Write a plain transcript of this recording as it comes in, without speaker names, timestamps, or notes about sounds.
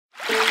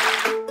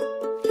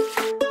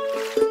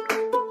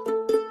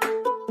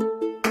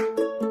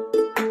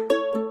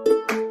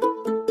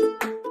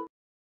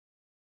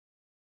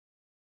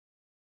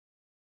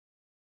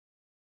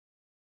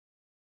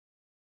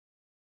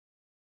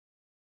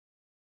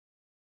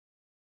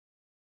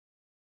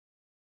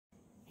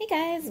Hey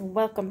guys,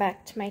 welcome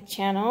back to my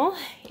channel.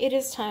 It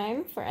is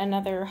time for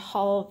another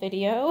haul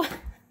video.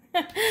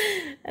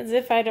 As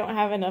if I don't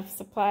have enough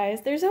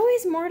supplies. There's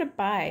always more to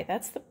buy,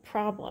 that's the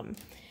problem.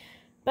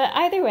 But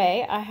either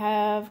way, I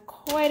have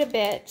quite a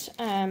bit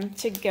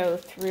to go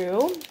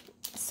through.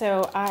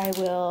 So I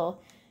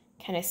will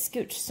kind of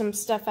scooch some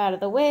stuff out of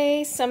the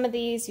way. Some of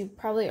these you've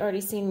probably already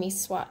seen me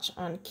swatch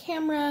on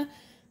camera.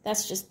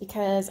 That's just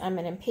because I'm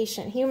an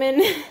impatient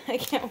human. I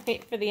can't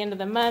wait for the end of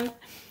the month.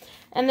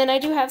 And then I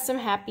do have some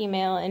happy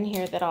mail in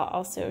here that I'll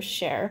also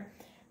share.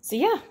 So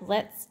yeah,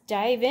 let's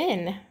dive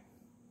in.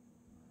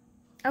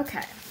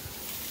 Okay.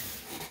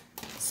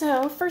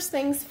 So first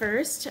things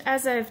first,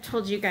 as I've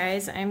told you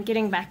guys, I'm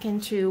getting back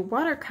into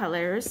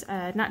watercolors,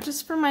 not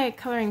just for my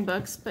coloring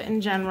books, but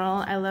in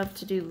general. I love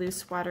to do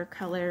loose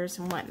watercolors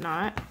and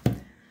whatnot.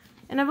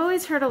 And I've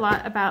always heard a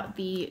lot about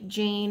the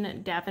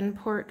Jane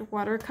Davenport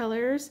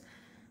watercolors.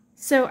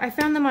 So I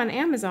found them on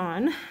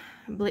Amazon.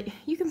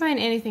 You can find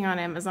anything on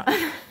Amazon.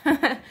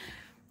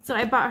 So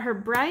I bought her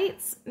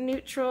Brights,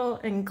 Neutral,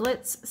 and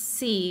Glitz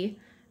C.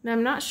 Now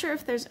I'm not sure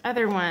if there's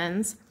other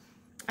ones.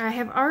 I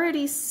have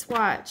already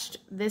swatched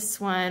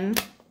this one,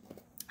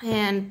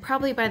 and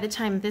probably by the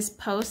time this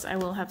posts I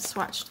will have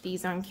swatched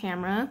these on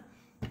camera.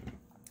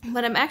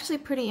 But I'm actually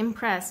pretty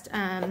impressed.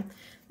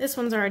 This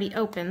one's already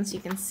open so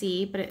you can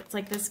see, but it's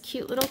like this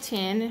cute little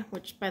tin,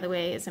 which by the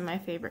way is in my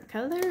favorite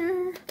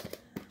color.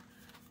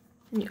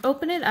 And you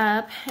open it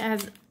up, it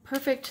has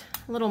perfect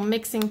little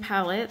mixing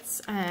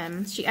palettes.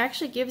 She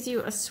actually gives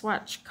you a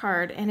swatch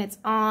card, and it's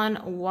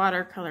on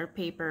watercolor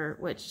paper,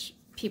 which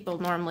people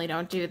normally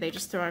don't do. They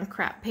just throw on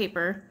crap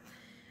paper.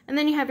 And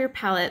then you have your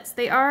palettes.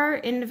 They are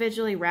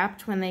individually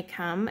wrapped when they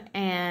come,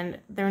 and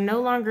they're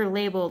no longer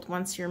labeled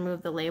once you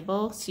remove the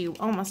label, so you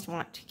almost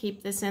want to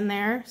keep this in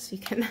there so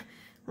you can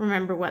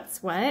remember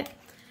what's what.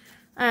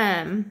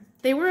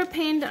 They were a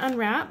pain to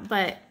unwrap,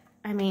 but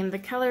I mean, the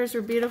colors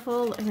were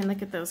beautiful. I mean,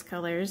 look at those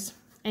colors.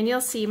 And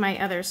you'll see my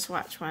other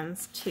swatch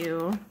ones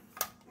too.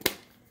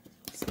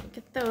 So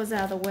get those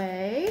out of the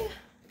way.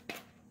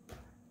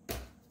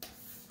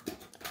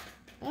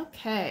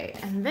 Okay,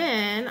 and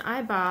then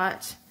I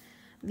bought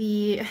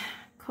the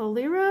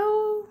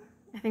Coliro,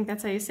 I think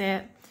that's how you say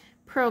it,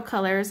 Pro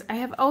Colors. I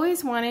have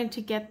always wanted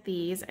to get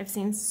these. I've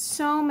seen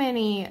so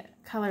many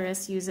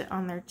colorists use it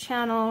on their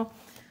channel.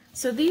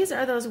 So these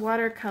are those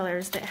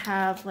watercolors that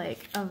have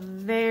like a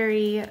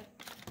very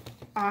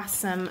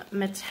awesome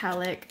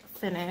metallic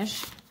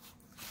finish,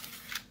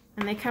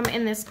 and they come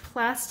in this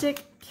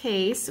plastic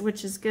case,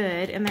 which is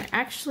good, and they're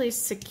actually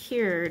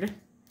secured.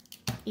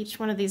 Each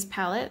one of these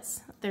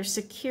palettes, they're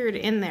secured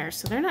in there,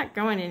 so they're not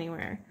going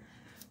anywhere.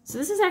 So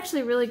this is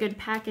actually really good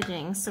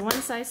packaging. So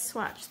once I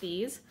swatch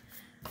these,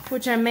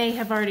 which I may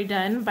have already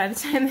done by the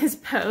time this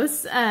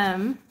posts,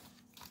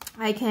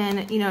 I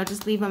can,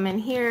 just leave them in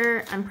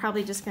here. I'm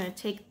probably just going to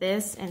take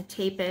this and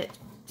tape it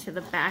to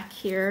the back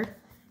here,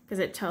 because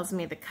it tells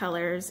me the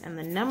colors and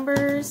the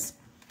numbers,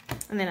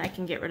 and then I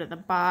can get rid of the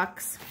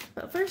box.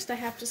 But first I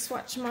have to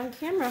swatch them on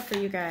camera for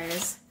you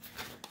guys.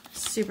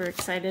 Super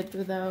excited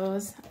for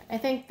those. I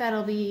think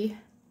that'll be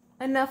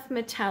enough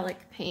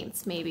metallic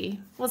paints,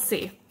 maybe. We'll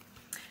see.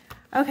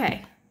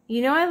 Okay,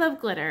 I love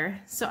glitter,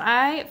 so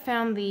I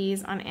found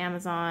these on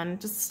Amazon,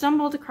 just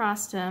stumbled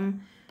across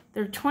them.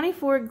 They're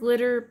 24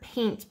 glitter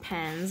paint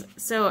pens,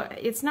 so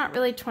it's not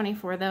really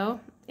 24 though,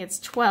 it's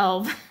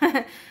 12.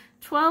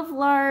 12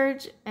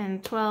 large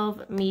and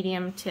 12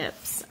 medium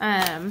tips.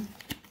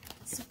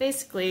 So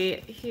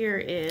basically here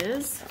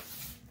is,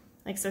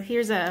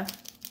 here's I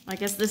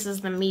guess this is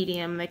the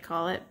medium they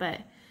call it,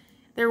 but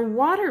they're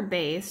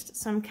water-based,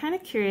 so I'm kind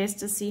of curious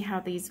to see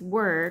how these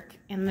work.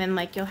 And then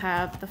you'll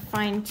have the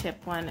fine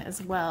tip one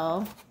as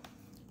well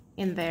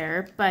in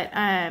there, but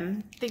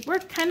they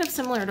work kind of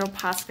similar to a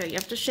Posca. You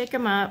have to shake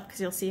them up because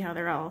you'll see how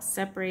they're all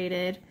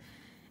separated.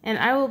 And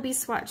I will be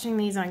swatching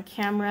these on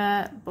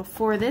camera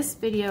before this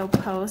video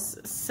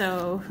posts,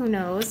 so who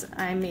knows,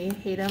 I may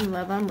hate them,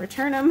 love them,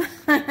 return them,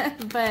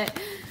 but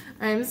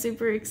I'm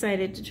super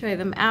excited to try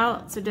them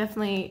out, so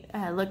definitely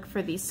look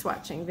for the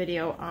swatching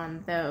video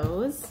on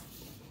those.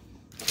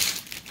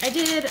 I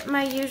did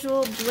my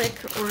usual Blick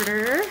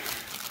order,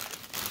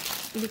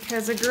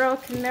 because a girl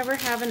can never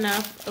have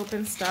enough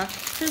open stock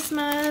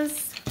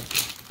Prismas.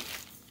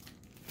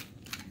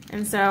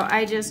 And so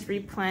I just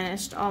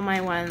replenished all my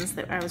ones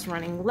that I was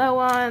running low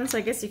on. So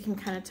I guess you can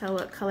kind of tell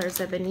what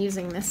colors I've been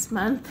using this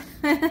month.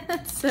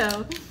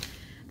 So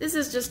this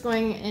is just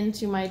going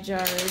into my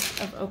jars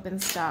of open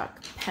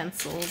stock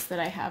pencils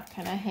that I have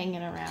kind of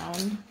hanging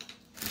around.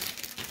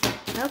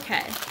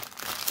 Okay.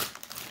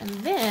 And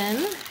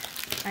then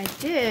I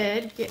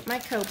did get my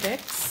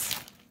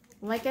Copics.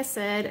 Like I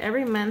said,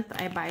 every month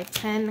I buy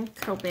 10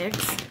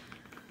 Copics.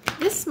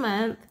 This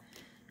month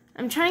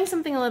I'm trying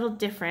something a little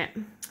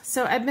different.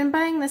 So I've been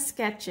buying the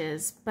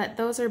sketches, but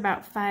those are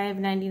about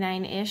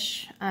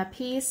 $5.99-ish a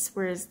piece,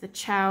 whereas the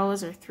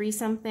chows are $3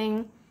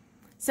 something.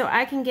 So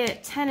I can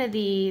get 10 of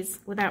these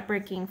without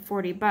breaking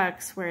 40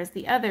 bucks, whereas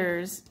the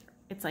others,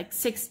 it's like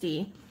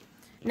 60.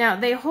 Now,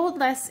 they hold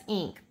less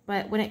ink,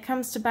 but when it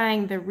comes to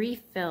buying the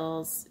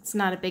refills, it's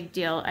not a big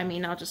deal. I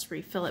mean, I'll just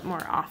refill it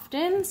more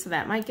often, so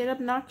that might get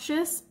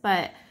obnoxious,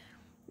 but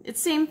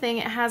it's the same thing.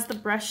 It has the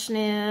brush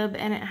nib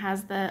and it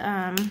has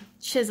the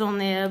chisel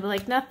nib.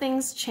 Like,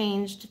 nothing's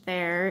changed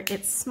there.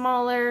 It's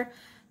smaller.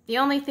 The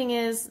only thing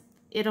is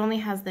it only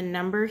has the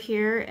number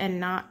here and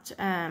not,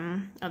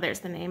 oh,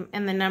 there's the name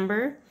and the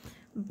number.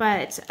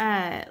 But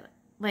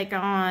like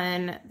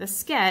on the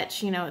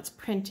sketch, you know, it's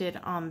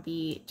printed on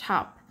the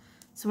top.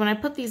 So when I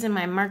put these in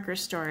my marker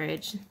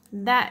storage,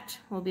 that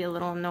will be a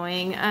little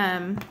annoying.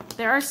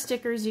 There are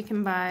stickers you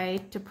can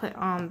buy to put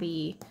on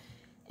the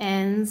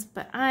ends,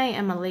 but I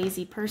am a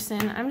lazy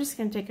person. I'm just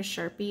going to take a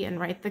Sharpie and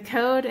write the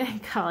code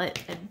and call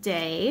it a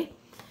day.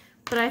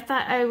 But I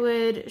thought I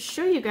would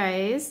show you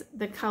guys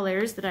the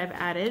colors that I've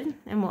added,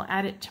 and we'll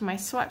add it to my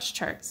swatch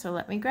chart. So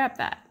let me grab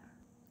that.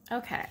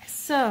 Okay,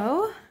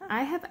 so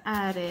I have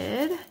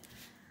added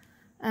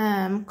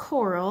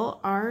Coral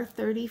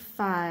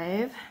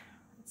R35.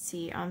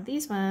 See on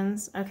these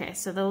ones. Okay,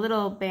 so the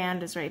little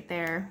band is right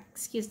there.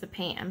 Excuse the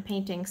paint, I'm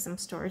painting some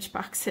storage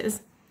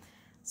boxes.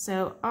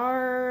 So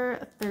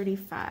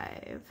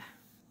R35.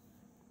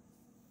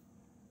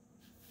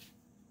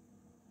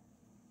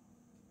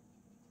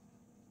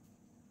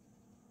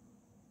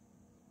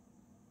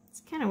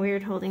 It's kind of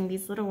weird holding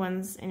these little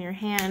ones in your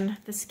hand.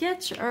 The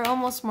sketch are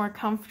almost more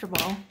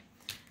comfortable.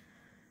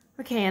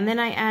 Okay, and then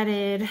I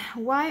added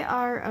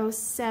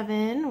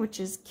YR07, which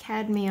is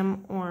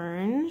cadmium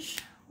orange.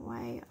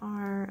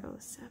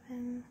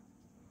 YR07.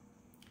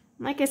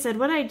 Like I said,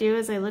 what I do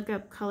is I look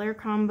up color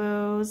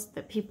combos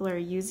that people are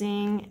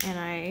using and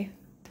I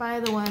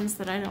buy the ones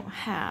that I don't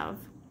have.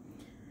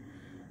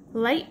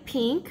 Light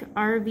pink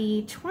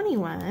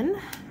RV21.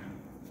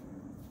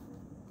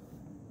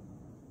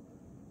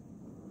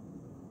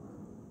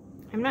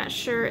 I'm not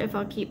sure if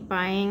I'll keep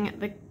buying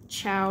the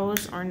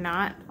chows or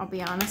not, I'll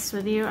be honest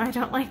with you. I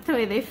don't like the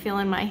way they feel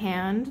in my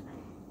hand.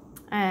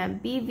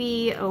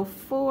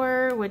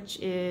 BV04, which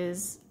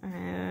is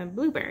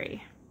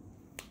blueberry.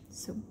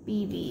 So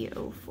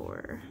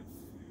BV04.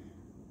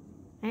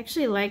 I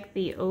actually like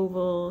the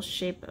oval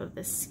shape of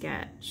the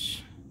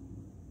sketch.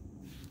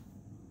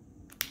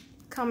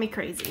 Call me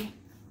crazy.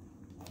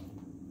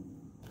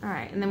 All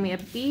right, and then we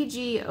have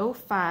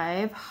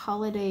BG05,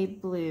 Holiday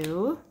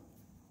Blue.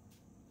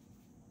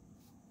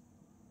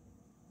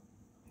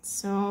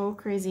 So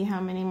crazy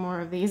how many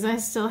more of these I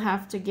still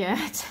have to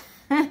get.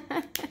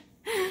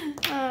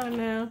 Oh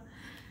no.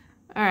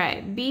 All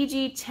right,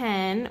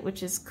 BG10,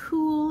 which is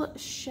Cool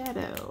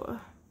Shadow.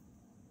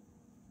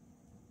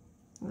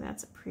 Oh,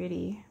 that's a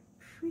pretty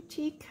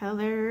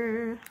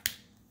color.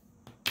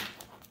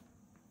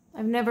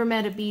 I've never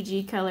met a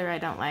BG color I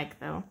don't like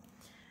though.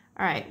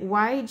 All right,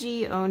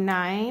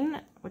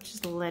 YG09, which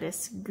is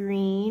Lettuce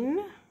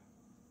Green.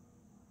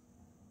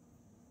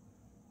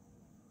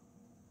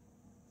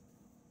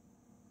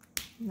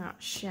 Not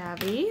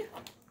shabby.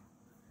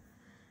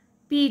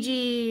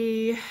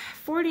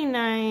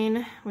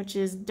 BG49, which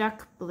is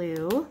Duck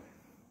Blue.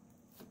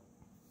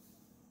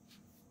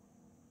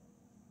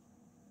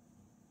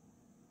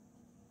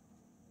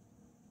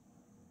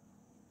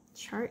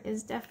 Chart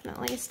is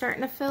definitely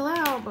starting to fill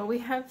out, but we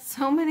have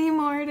so many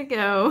more to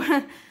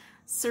go.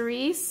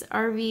 Cerise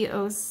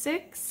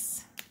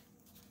RV06.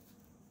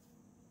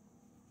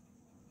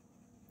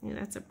 Yeah,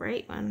 that's a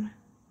bright one.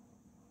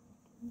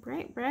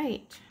 Bright,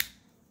 bright.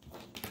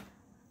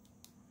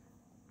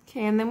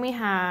 Okay, and then we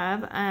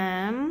have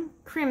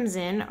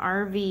Crimson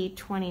RV29.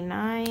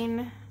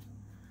 Trying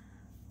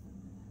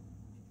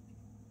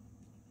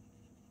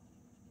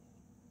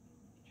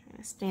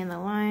to stay in the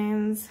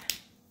lines.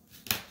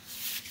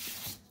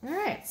 All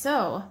right,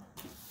 so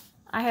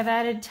I have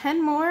added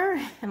 10 more,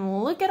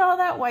 and look at all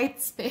that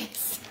white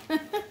space.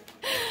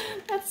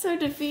 That's so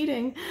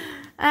defeating.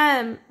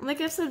 Like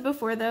I've said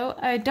before though,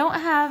 I don't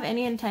have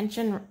any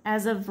intention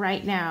as of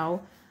right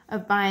now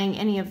of buying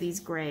any of these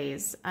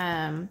grays.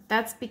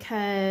 That's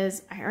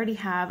because I already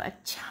have a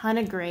ton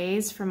of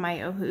grays from my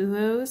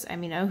Ohuhus. I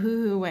mean,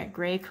 Ohuhu went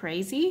gray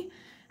crazy.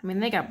 I mean,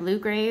 they got blue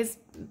grays,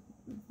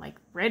 like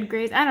red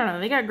grays. I don't know,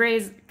 they got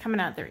grays coming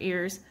out their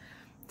ears.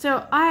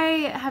 So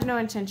I have no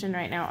intention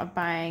right now of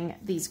buying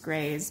these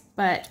grays,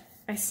 but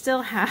I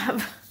still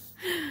have,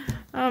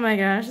 oh my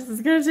gosh, this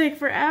is gonna take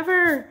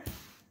forever.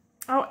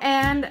 Oh,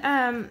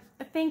 and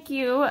thank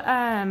you.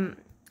 I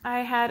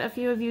had a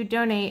few of you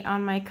donate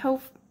on my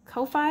Ko-fi,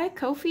 I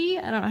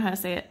don't know how to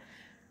say it,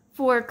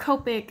 for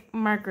Copic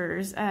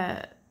markers.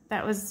 That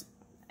was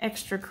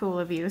extra cool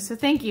of you, so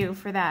thank you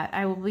for that.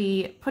 I will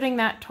be putting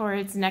that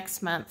towards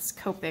next month's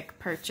Copic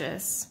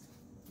purchase.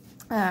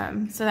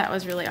 So that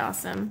was really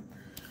awesome.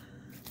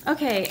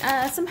 Okay,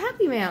 some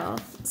happy mail.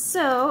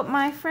 So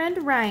my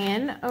friend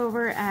Ryan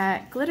over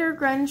at Glitter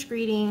Grunge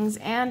Greetings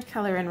and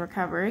Color and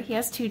Recover, he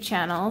has 2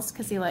 channels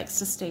because he likes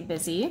to stay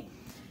busy.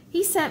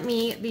 He sent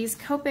me these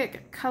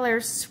Copic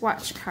color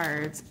swatch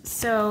cards.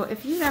 So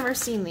if you've never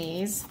seen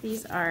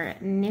these are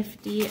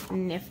nifty,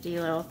 nifty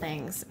little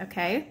things,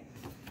 okay?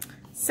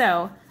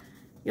 So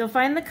you'll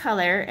find the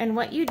color, and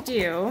what you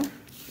do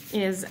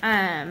is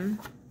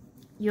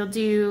you'll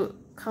do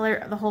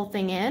color the whole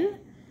thing in,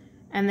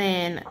 and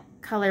then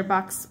color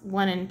box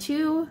 1 and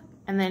 2,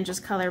 and then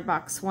just color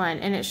box 1.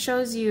 And it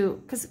shows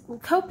you, because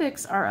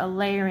Copics are a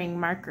layering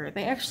marker.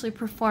 They actually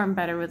perform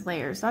better with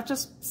layers, not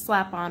just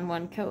slap on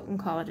one coat and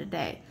call it a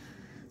day.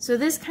 So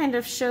this kind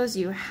of shows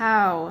you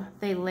how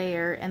they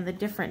layer and the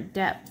different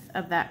depth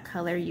of that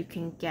color you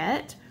can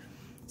get.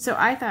 So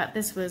I thought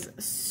this was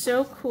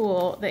so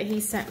cool that he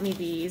sent me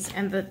these,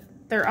 and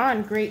they're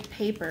on great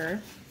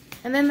paper.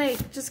 And then they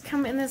just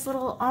come in this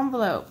little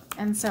envelope,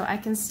 and so I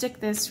can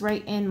stick this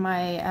right in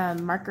my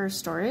marker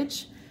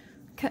storage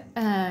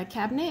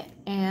cabinet.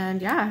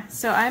 And yeah,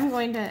 so I'm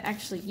going to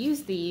actually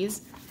use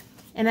these,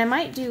 and I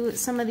might do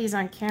some of these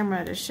on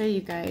camera to show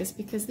you guys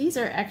because these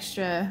are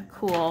extra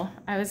cool.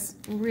 I was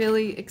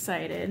really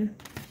excited.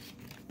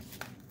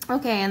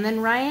 Okay, and then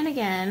Ryan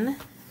again,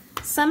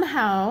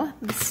 somehow,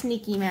 the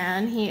sneaky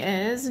man he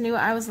is, knew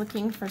I was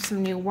looking for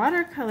some new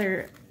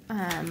watercolor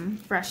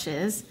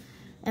brushes.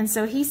 And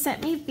so he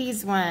sent me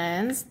these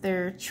ones.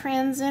 They're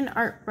Transin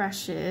art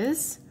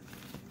brushes.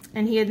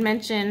 And he had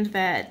mentioned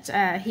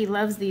that he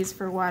loves these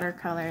for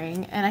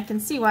watercoloring. And I can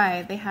see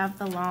why. They have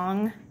the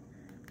long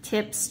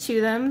tips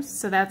to them.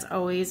 So that's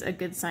always a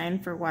good sign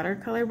for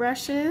watercolor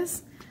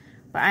brushes.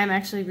 But I'm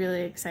actually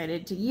really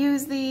excited to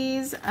use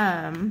these.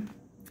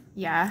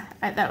 Yeah,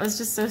 that was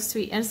just so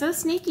sweet and so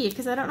sneaky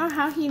because I don't know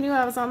how he knew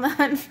I was on the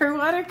hunt for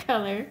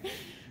watercolor.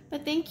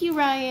 But thank you,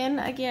 Ryan.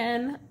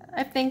 Again,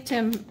 I thanked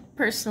him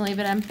personally,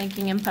 but I'm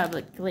thanking him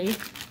publicly.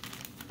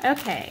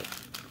 Okay,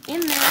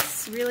 in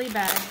this really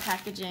bad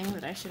packaging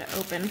that I should have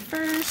opened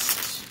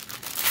first,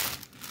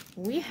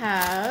 we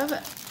have,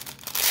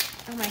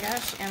 oh my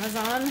gosh,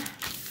 Amazon.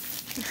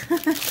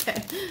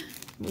 Okay,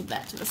 move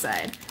that to the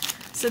side.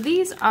 So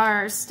these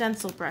are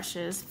stencil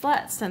brushes,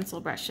 flat stencil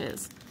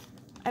brushes.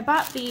 I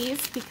bought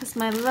these because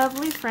my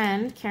lovely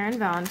friend, Karen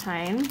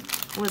Valentine,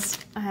 was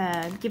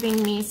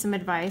giving me some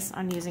advice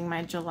on using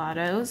my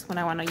gelatos when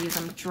I want to use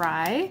them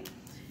dry.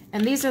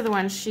 And these are the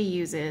ones she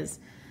uses.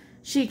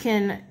 She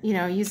can, you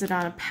know, use it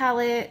on a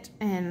palette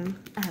and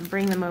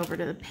bring them over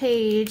to the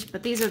page,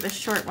 but these are the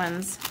short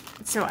ones.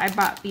 So I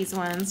bought these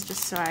ones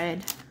just so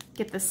I'd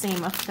get the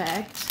same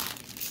effect.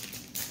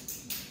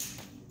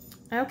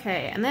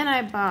 Okay, and then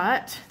I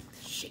bought,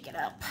 shake it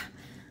up,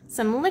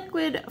 some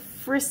liquid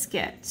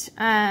frisket.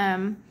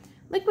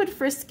 Liquid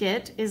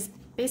frisket is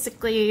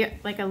basically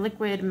like a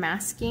liquid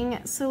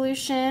masking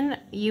solution.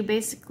 You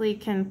basically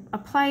can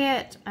apply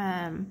it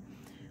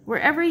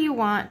wherever you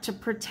want to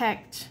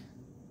protect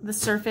the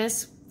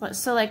surface.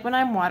 So like when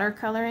I'm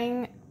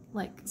watercoloring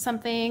like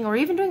something or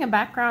even doing a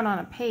background on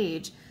a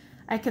page,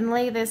 I can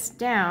lay this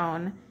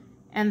down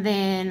and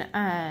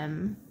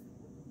then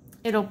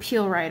it'll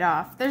peel right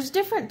off. There's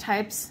different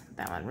types.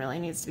 That one really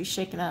needs to be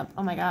shaken up.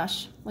 Oh my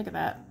gosh, look at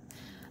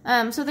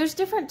that. So there's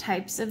different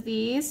types of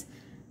these,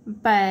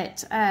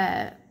 but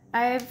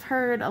I've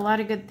heard a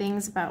lot of good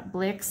things about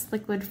Blick's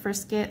liquid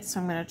frisket, so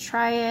I'm going to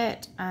try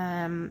it.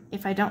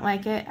 If I don't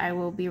like it, I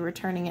will be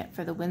returning it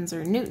for the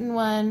Winsor Newton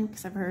one,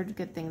 because I've heard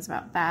good things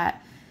about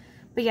that.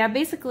 But yeah,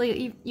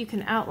 basically you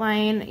can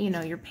outline, you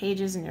know, your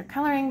pages in your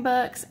coloring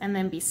books and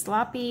then be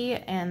sloppy,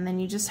 and then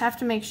you just have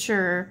to make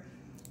sure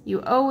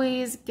you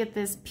always get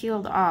this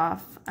peeled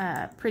off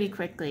pretty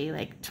quickly,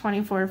 like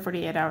 24 to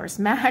 48 hours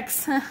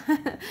max.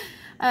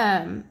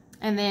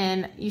 And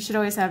then you should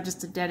always have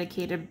just a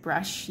dedicated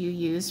brush you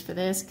use for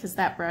this, because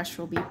that brush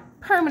will be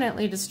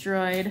permanently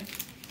destroyed.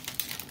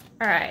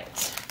 All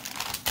right,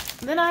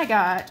 then I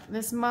got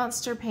this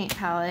monster paint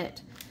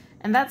palette,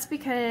 and that's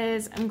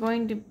because I'm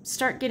going to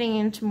start getting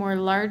into more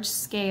large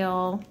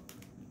scale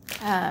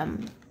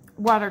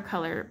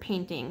watercolor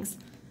paintings.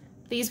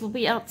 These will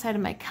be outside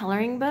of my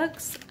coloring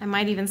books. I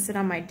might even sit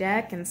on my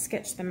deck and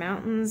sketch the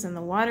mountains and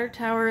the water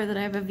tower that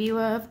I have a view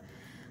of.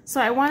 So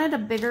I wanted a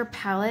bigger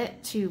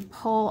palette to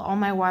pull all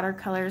my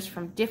watercolors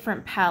from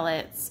different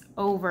palettes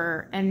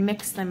over and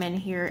mix them in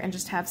here and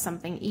just have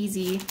something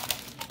easy.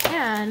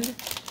 And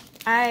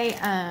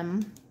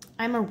I'm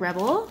a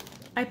rebel.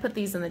 I put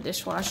these in the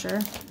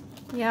dishwasher.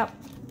 Yep,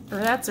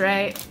 that's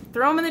right.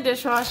 Throw them in the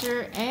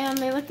dishwasher and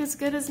they look as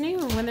good as new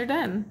when they're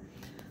done.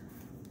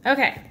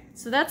 Okay,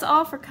 so that's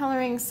all for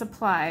coloring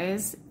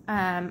supplies.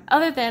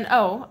 Other than,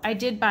 oh, I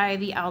did buy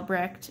the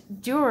Albrecht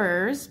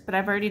Durers, but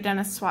I've already done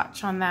a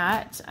swatch on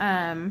that.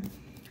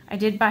 I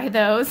did buy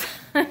those,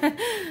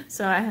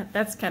 so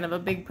that's kind of a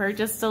big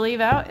purchase to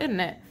leave out, isn't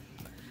it?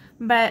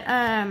 But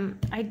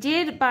I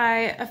did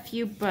buy a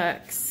few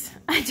books.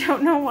 I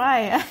don't know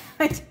why.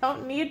 I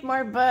don't need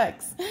more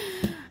books.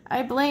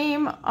 I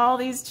blame all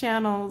these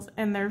channels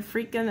and their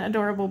freaking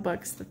adorable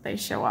books that they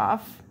show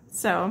off.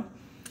 So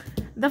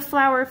the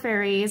Flower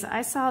Fairies,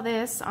 I saw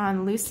this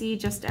on Lucy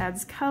Just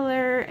Adds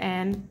Color,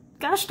 and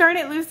gosh darn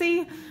it,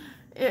 Lucy,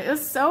 it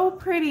was so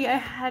pretty. I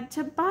had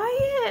to buy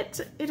it.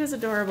 It is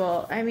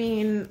adorable. I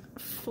mean,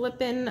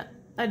 flippin'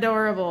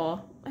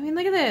 adorable. I mean,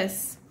 look at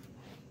this.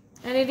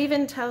 And it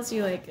even tells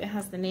you, like, it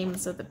has the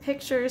names of the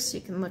pictures so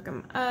you can look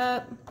them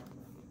up.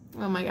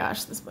 Oh my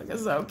gosh, this book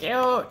is so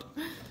cute.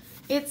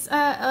 It's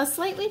a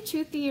slightly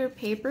toothier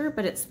paper,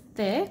 but it's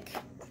thick.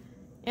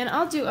 And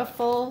I'll do a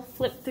full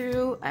flip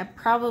through. I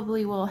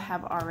probably will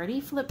have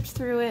already flipped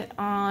through it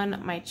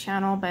on my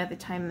channel by the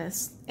time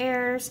this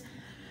airs.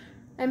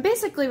 I'm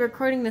basically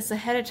recording this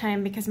ahead of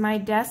time because my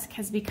desk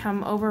has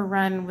become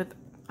overrun with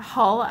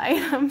haul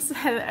items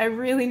that I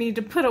really need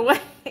to put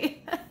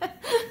away.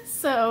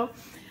 So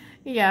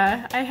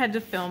yeah, I had to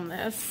film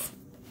this.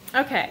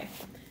 Okay,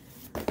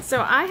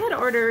 so I had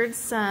ordered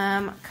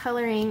some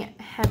Coloring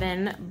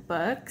Heaven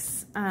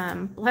books.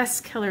 Bless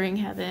Coloring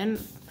Heaven.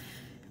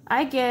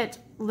 I get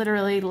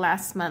literally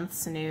last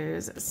month's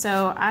news.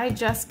 So I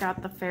just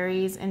got the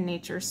Fairies in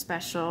Nature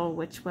special,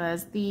 which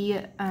was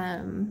the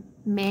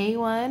May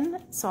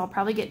one. So I'll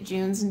probably get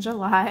June's in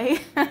July.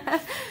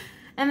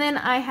 And then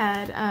I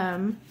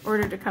had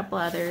ordered a couple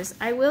others.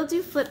 I will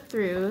do flip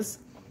throughs.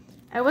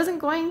 I wasn't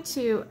going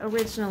to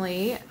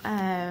originally,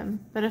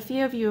 but a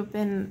few of you have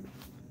been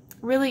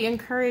really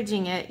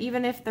encouraging it,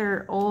 even if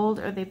they're old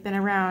or they've been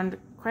around.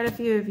 Quite a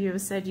few of you have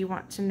said you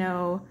want to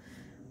know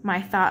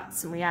my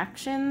thoughts and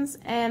reactions,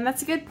 and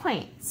that's a good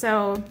point.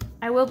 So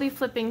I will be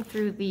flipping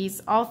through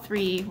these, all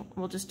three,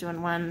 we'll just do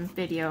in one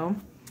video.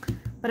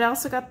 But I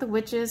also got the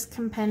Witches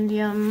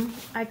Compendium.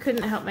 I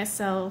couldn't help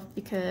myself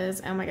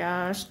because, oh my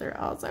gosh, they're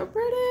all so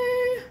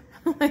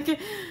pretty. Like,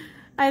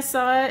 I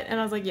saw it and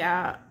I was like,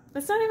 yeah,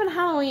 it's not even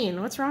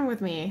Halloween. What's wrong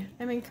with me?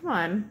 I mean, come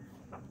on.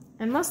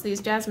 And most of these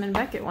Jasmine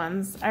Beckett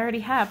ones I already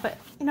have, but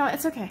you know,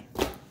 it's okay.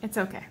 It's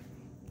okay.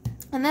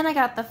 And then I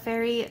got the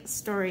Fairy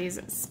Stories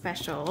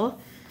special,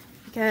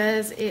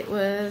 because it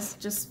was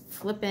just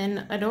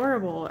flippin'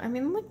 adorable. I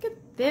mean, look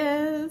at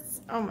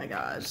this. Oh my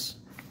gosh.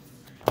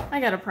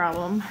 I got a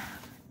problem.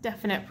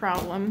 Definite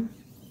problem.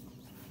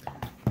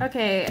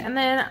 Okay, and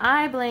then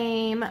I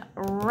blame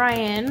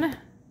Ryan,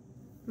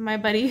 my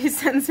buddy who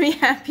sends me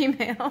Happy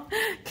Mail,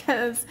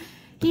 because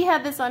he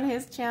had this on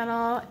his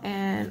channel,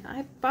 and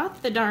I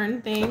bought the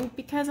darn thing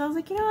because I was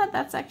like, you know what,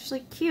 that's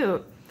actually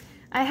cute.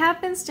 I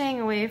have been staying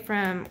away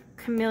from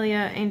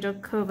Camellia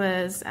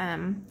Angelkova's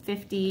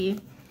 50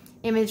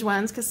 image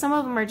ones because some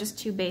of them are just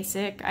too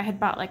basic. I had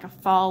bought like a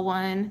fall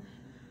one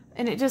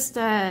and it just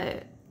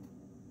it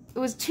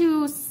was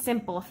too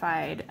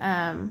simplified.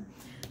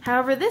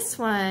 However, this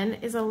one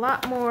is a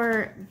lot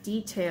more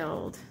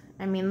detailed.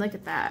 I mean, look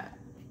at that.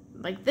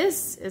 Like,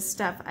 this is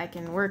stuff I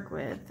can work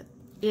with.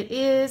 It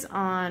is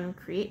on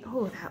Create,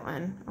 oh, that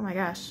one. Oh my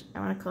gosh, I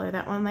want to color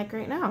that one like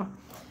right now.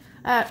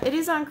 It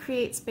is on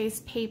Create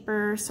Space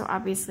paper, so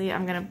obviously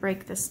I'm going to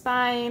break the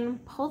spine,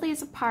 pull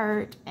these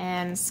apart,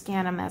 and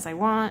scan them as I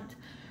want.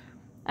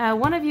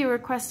 One of you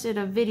requested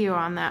a video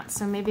on that,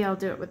 so maybe I'll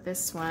do it with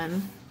this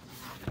one.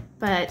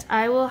 But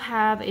I will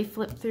have a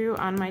flip through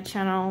on my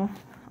channel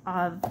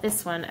of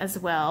this one as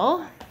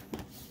well.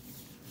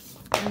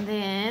 And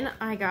then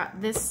I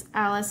got this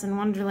Alice in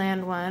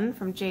Wonderland one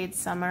from Jade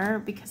Summer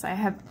because I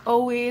have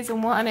always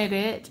wanted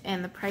it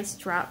and the price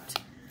dropped.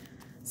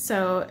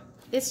 So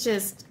it's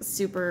just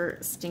super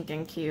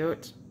stinking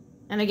cute.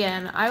 And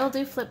again, I will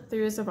do flip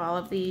throughs of all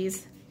of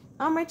these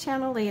on my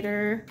channel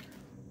later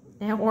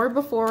or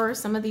before.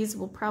 Some of these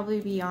will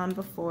probably be on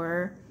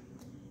before.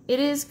 It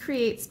is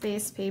Create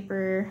Space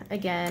paper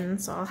again,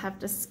 so I'll have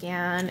to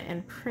scan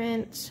and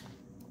print.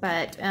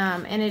 But,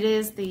 and it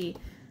is the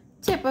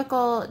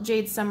typical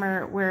Jade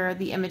Summer where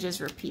the images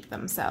repeat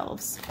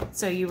themselves.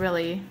 So you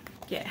really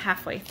get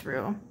halfway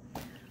through.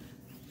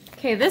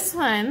 Okay, this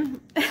one.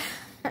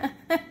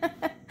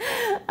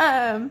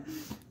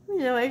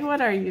 You're like, what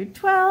are you,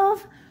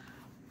 12?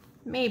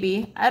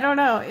 Maybe. I don't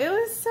know. It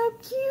was so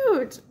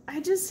cute.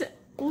 I just,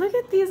 look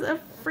at these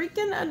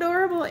freaking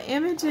adorable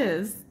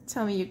images.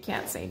 Tell me you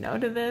can't say no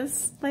to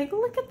this. Like,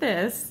 look at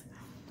this.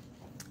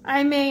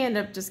 I may end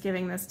up just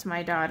giving this to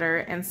my daughter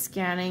and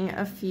scanning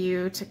a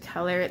few to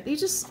color it. They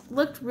just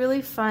looked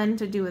really fun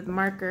to do with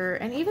marker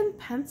and even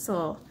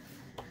pencil.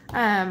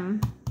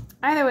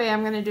 Either way,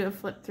 I'm going to do a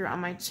flip through on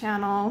my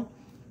channel.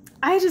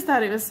 I just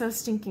thought it was so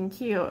stinking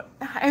cute.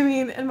 I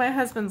mean, and my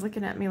husband's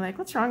looking at me like,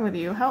 what's wrong with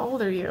you? How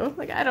old are you?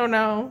 Like, I don't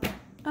know.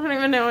 I don't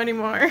even know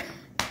anymore.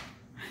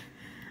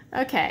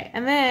 Okay,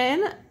 and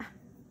then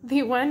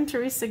the one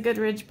Teresa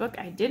Goodridge book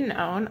I didn't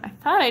own, I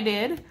thought I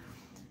did,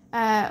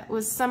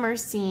 was Summer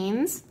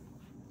Scenes.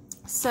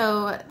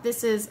 So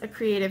this is a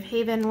Creative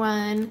Haven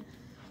one.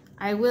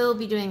 I will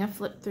be doing a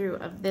flip through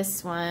of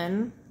this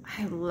one.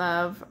 I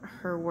love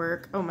her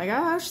work. Oh my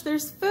gosh,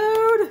 there's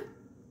food!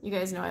 You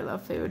guys know I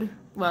love food.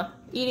 Well,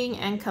 eating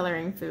and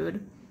coloring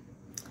food.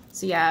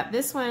 So yeah,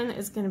 this one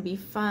is going to be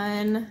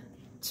fun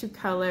to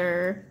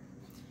color.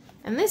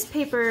 And this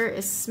paper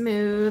is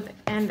smooth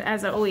and,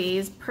 as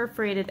always,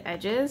 perforated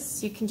edges.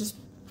 So you can just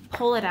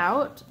pull it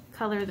out,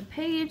 color the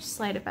page,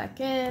 slide it back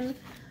in.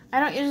 I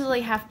don't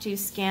usually have to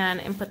scan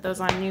and put those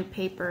on new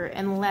paper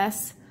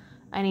unless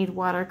I need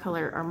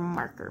watercolor or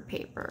marker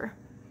paper.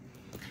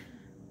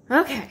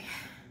 Okay.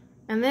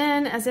 And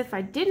then, as if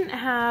I didn't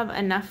have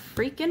enough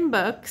freaking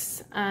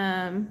books,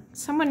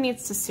 someone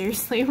needs to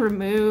seriously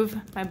remove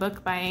my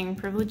book buying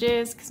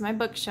privileges, because my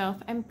bookshelf,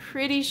 I'm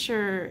pretty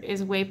sure,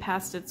 is way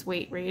past its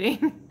weight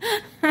rating.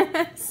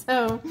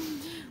 So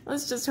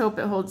let's just hope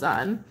it holds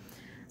on.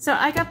 So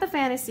I got the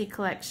fantasy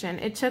collection.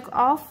 It took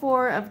all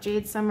 4 of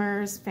Jade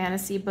Summer's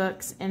fantasy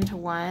books into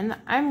one.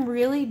 I'm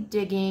really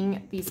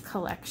digging these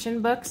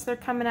collection books they're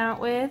coming out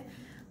with.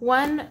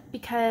 One,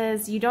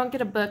 because you don't get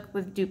a book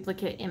with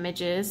duplicate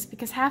images,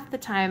 because half the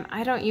time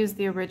I don't use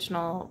the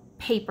original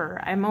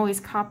paper. I'm always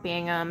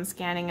copying them,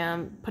 scanning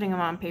them, putting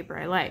them on paper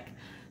I like.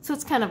 So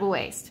it's kind of a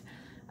waste.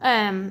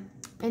 And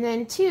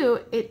then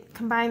 2, it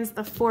combines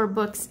the 4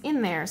 books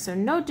in there, so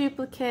no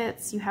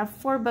duplicates. You have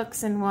 4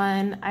 books in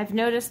one. I've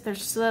noticed they're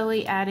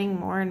slowly adding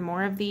more and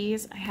more of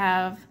these. I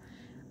have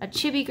a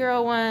Chibi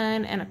Girl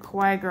one and a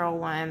Kawaii Girl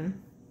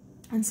one,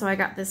 and so I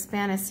got this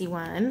fantasy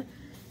one.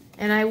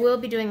 And I will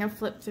be doing a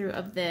flip through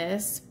of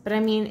this, but I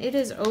mean, it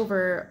is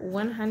over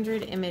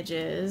 100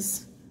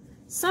 images.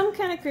 Some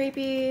kind of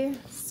creepy,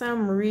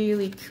 some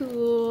really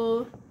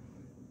cool,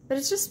 but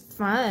it's just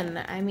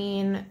fun. I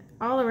mean,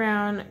 all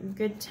around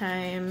good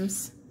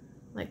times,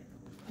 like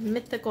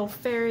mythical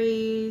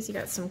fairies, you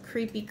got some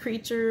creepy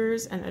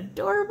creatures and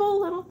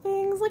adorable little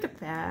things. Look at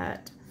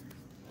that.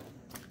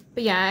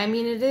 But yeah, I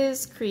mean, it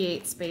is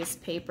Create Space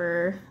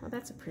paper. Oh,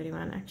 that's a pretty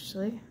one,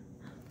 actually.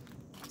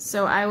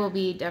 So I will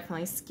be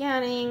definitely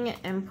scanning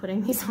and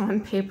putting these on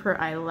paper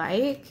I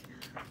like,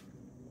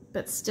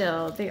 but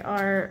still, they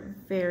are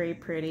very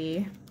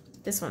pretty.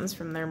 This one's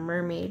from their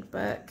mermaid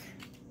book.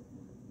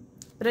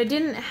 But I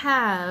didn't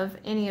have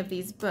any of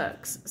these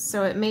books,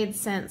 so it made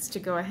sense to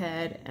go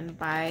ahead and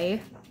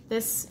buy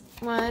this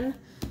one.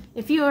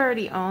 If you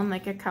already own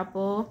like a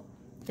couple,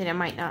 then it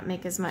might not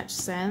make as much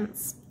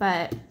sense,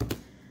 but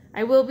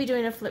I will be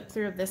doing a flip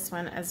through of this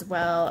one as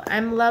well.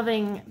 I'm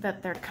loving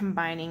that they're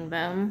combining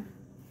them.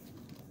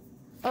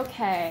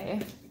 Okay,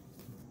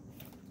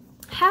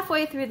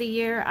 halfway through the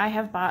year, I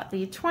have bought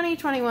the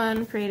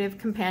 2021 Creative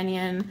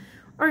Companion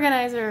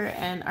Organizer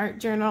and Art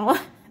Journal.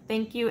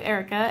 Thank you,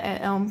 Erica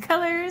at Elm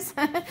Colors.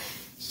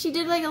 She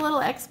did like a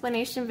little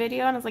explanation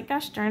video, and I was like,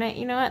 gosh darn it,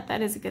 you know what?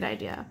 That is a good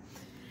idea.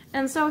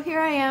 And so here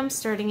I am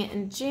starting it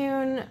in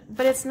June,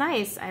 but it's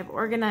nice. I've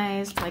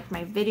organized like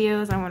my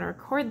videos I want to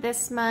record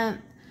this month,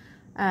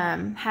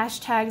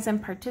 hashtags I'm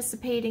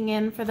participating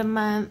in for the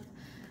month.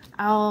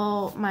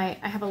 I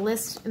have a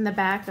list in the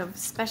back of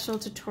special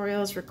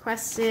tutorials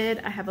requested.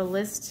 I have a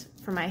list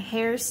for my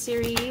hair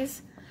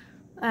series.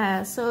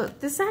 So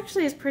this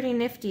actually is pretty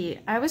nifty.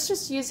 I was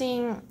just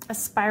using a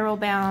spiral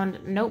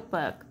bound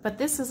notebook, but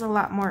this is a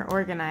lot more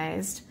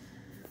organized.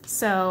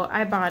 So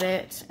I bought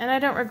it and I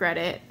don't regret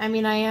it. I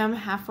mean, I am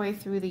halfway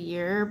through the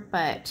year,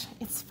 but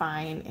it's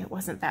fine. It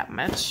wasn't that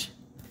much.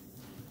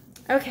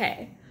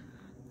 Okay.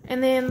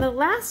 And then the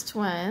last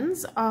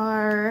ones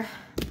are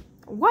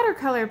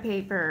watercolor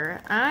paper.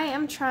 I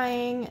am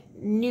trying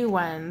new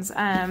ones.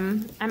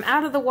 I'm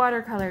out of the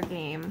watercolor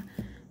game,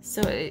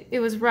 so it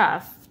was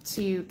rough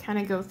to kind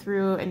of go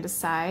through and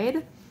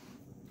decide.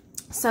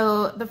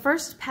 So the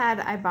first pad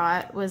I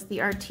bought was the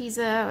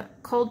Arteza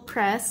Cold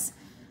Press,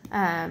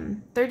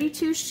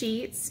 32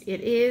 sheets.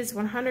 It is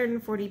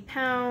 140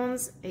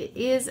 pounds. It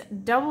is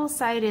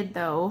double-sided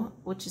though,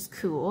 which is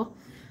cool.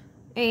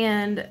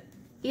 And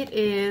it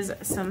is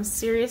some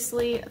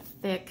seriously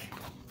thick,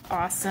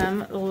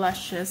 awesome,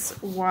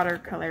 luscious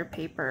watercolor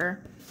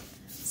paper.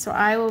 So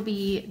I will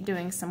be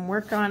doing some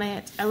work on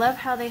it. I love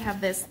how they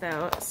have this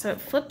though. So it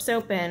flips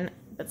open,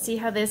 but see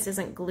how this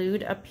isn't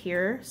glued up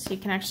here? So you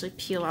can actually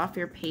peel off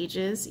your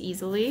pages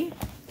easily.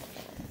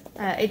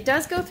 It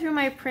does go through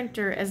my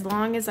printer as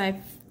long as I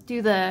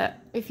do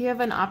if you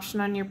have an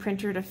option on your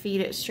printer to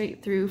feed it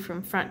straight through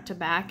from front to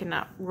back and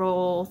not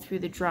roll through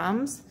the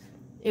drums,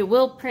 it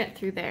will print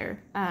through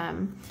there.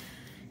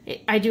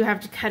 I do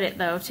have to cut it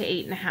though to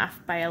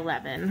 8.5 by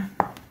 11,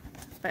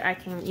 but I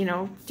can, you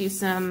know, do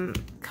some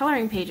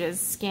coloring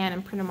pages, scan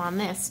and print them on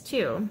this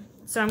too.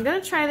 So I'm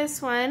gonna try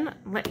this one,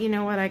 let you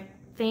know what I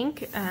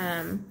think.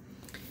 And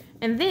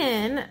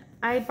then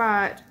I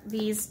bought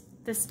this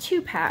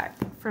 2-pack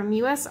from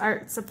US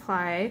Art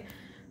Supply.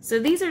 So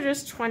these are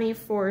just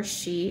 24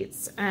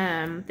 sheets.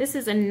 This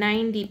is a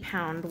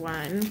 90-pound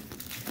one,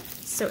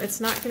 so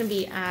it's not gonna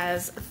be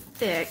as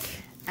thick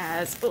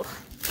as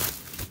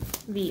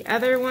the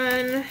other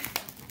one,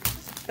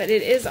 but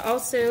it is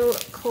also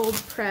cold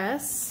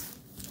press.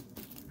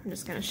 I'm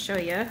just gonna show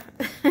you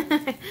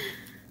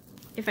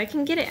if I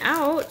can get it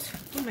out.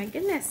 Oh my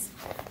goodness.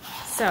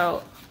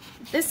 So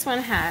this one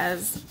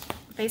has,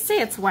 they say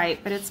it's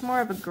white, but it's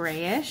more of a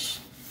grayish,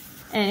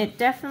 and it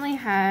definitely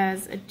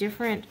has a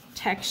different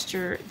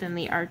texture than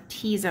the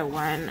Arteza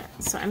one.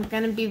 So I'm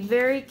gonna be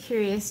very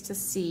curious to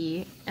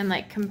see and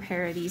like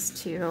compare these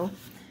two.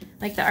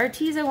 Like the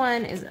Arteza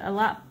one is a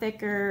lot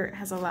thicker,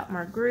 has a lot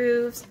more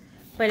grooves,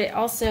 but it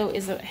also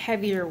is a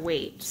heavier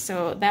weight.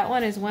 So that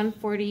one is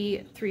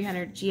 140,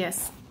 300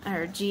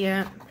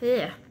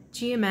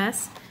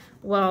 GMS,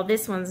 while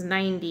this one's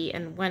 90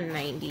 and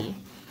 190.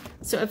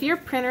 So if your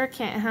printer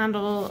can't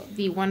handle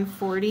the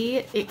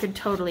 140, it could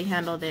totally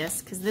handle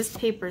this because this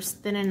paper's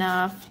thin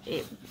enough,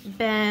 it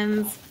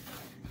bends.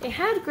 It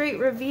had great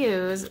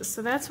reviews,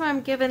 so that's why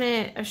I'm giving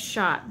it a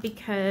shot,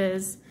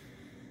 because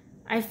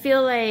I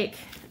feel like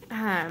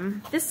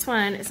this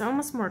one is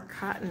almost more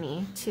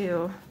cottony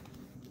too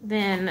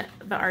than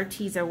the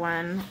Arteza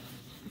one.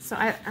 So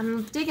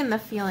I'm digging the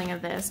feeling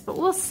of this, but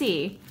we'll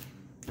see.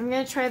 I'm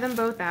gonna try them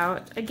both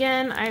out.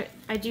 Again,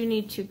 I do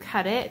need to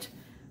cut it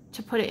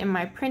to put it in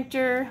my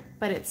printer,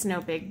 but it's no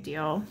big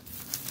deal.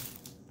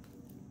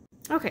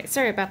 Okay,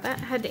 sorry about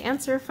that. I had to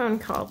answer a phone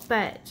call,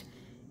 but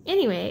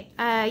anyway,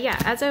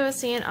 yeah, as I was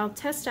saying, I'll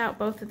test out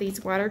both of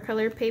these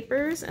watercolor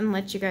papers and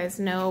let you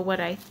guys know what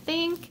I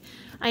think.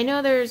 I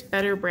know there's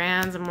better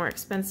brands and more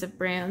expensive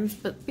brands,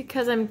 but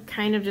because I'm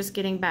kind of just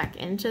getting back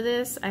into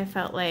this, I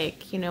felt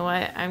like, you know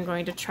what, I'm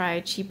going to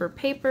try cheaper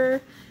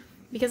paper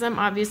because I'm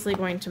obviously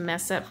going to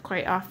mess up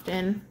quite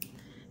often,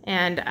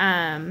 and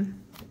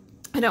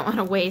I don't want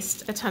to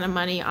waste a ton of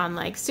money on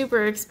like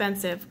super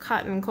expensive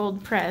cotton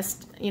cold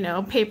pressed, you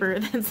know, paper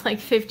that's like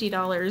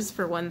 $50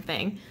 for one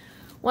thing.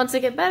 Once I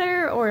get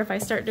better, or if I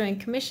start doing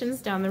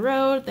commissions down the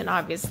road, then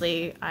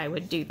obviously I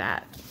would do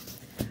that.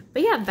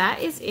 But yeah,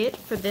 that is it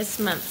for this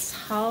month's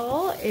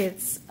haul.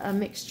 It's a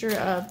mixture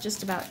of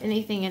just about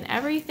anything and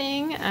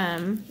everything,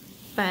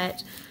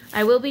 but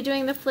I will be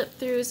doing the flip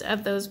throughs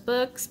of those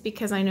books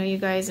because I know you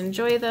guys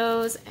enjoy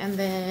those, and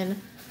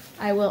then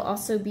I will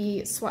also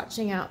be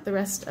swatching out the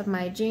rest of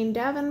my Jane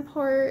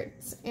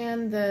Davenports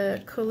and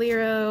the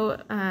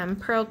Coliro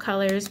Pearl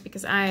colors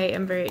because I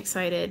am very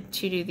excited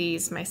to do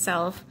these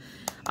myself.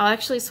 I'll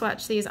actually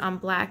swatch these on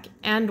black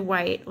and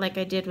white like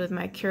I did with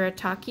my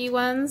Kuretake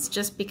ones,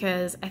 just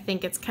because I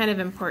think it's kind of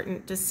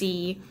important to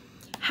see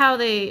how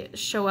they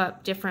show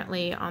up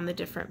differently on the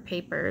different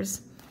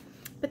papers.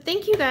 But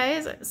thank you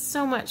guys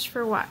so much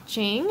for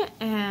watching,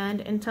 and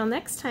until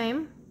next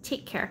time,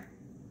 take care.